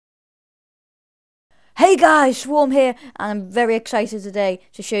Hey guys, Swarm here, and I'm very excited today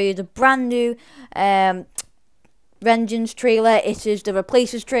to show you the brand new Vengeance trailer. It is the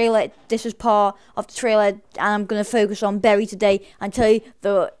Replacers trailer. This is part of the trailer, and I'm going to focus on Berry today and tell you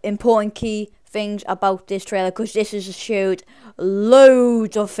the important key things about this trailer, because this has showed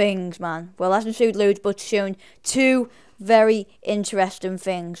loads of things, man. Well, it hasn't showed loads, but shown two very interesting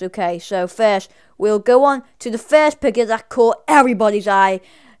things. Okay, so first, we'll go on to the first picture that caught everybody's eye.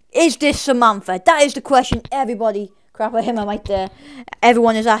 Is this Samantha? That is the question everybody, crap at him right there,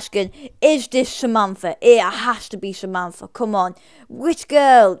 everyone is asking. Is this Samantha? It has to be Samantha. Come on. Which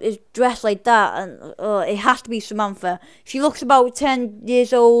girl is dressed like that? And it has to be Samantha. She looks about 10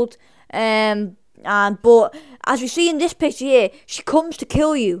 years old. But as we see in this picture here, she comes to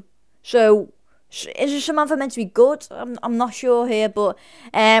kill you. So is Samantha meant to be good? I'm not sure here, but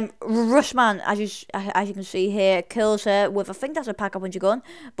Rushman, as you can see here, kills her with, I think that's a pack-a-punch gun,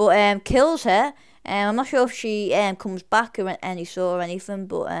 but kills her. I'm not sure if she comes back or any sort or anything,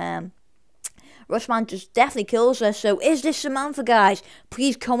 but Rushman just definitely kills her. So is this Samantha, guys?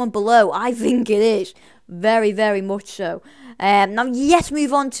 Please comment below. I think it is. Very, very much so. Now, let's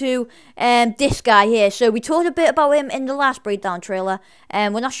move on to this guy here. So we talked a bit about him in the last breakdown trailer.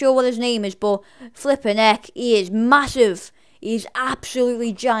 We're not sure what his name is, but flipping heck, he is massive. He's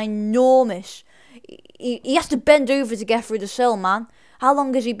absolutely ginormous. He has to bend over to get through the cell, man. How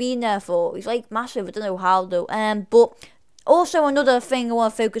long has he been there for? He's like massive. I don't know how though. But also another thing I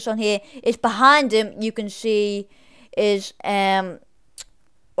want to focus on here is behind him. You can see is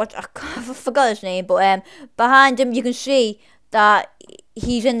what I forgot his name, but behind him you can see that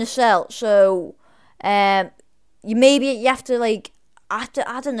he's in the cell. So you have to like I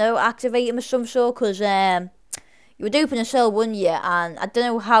don't know, activate him of some sort, because you would open a cell, wouldn't you? And I don't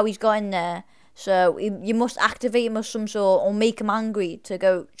know how he's got in there. So you must activate him of some sort or make him angry to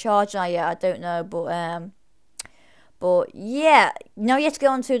go charge on you. I don't know, but yeah. Now let's get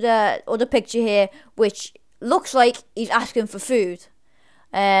on to the other picture here, which looks like he's asking for food.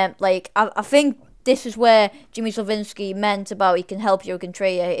 Like I think this is where Jimmy Slavinsky meant about he can help you or can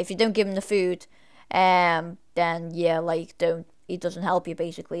trade you. If you don't give him the food, then yeah, like he doesn't help you.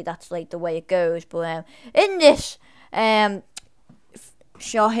 Basically, that's like the way it goes. But in this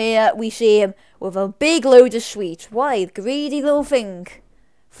shot here, we see him with a big load of sweets. What a greedy little thing!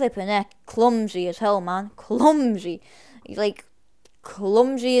 Flipping heck, clumsy as hell, man. Clumsy. He's like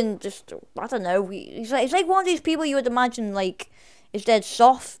clumsy and just, I don't know. He's like one of these people you would imagine like is dead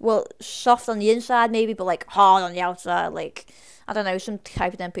soft. Well, soft on the inside maybe, but like hard on the outside. Like, I don't know, some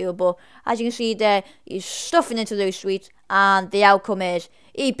type of them people. But as you can see there, he's stuffing into those sweets, and the outcome is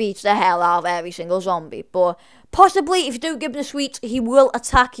he beats the hell out of every single zombie. But possibly, if you don't give him the sweets, he will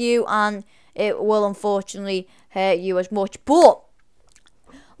attack you, and it will unfortunately hurt you as much. But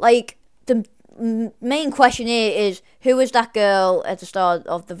like, the main question here is, who is that girl at the start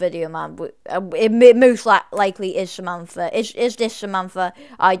of the video, man? It most likely is Samantha. Is this Samantha?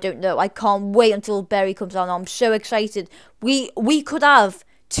 I don't know. I can't wait until Berry comes out. I'm so excited. We could have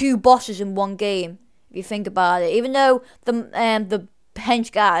two bosses in one game, if you think about it. Even though the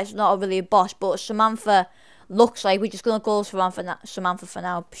hench guy is not really a boss, but Samantha looks like, we're just gonna call her Samantha for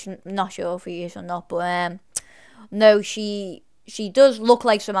now. Not sure if he is or not, but no, she does look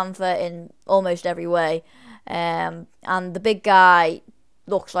like Samantha in almost every way. And the big guy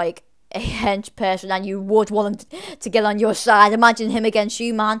looks like a hench person, and you would want him to get on your side. Imagine him against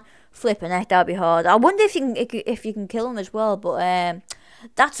you, man. Flipping heck, that'd be hard. I wonder if you can kill him as well. But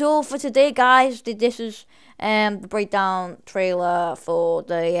that's all for today, guys. This is the breakdown trailer for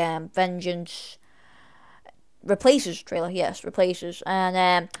the Vengeance Replacers trailer. Yes, Replacers.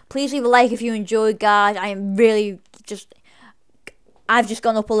 And please leave a like if you enjoyed, guys. I am really I've just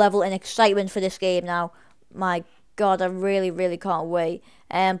gone up a level in excitement for this game now. My God, I really can't wait.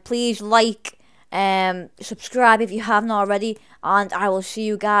 Please like, subscribe if you haven't already, and I will see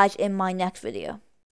you guys in my next video.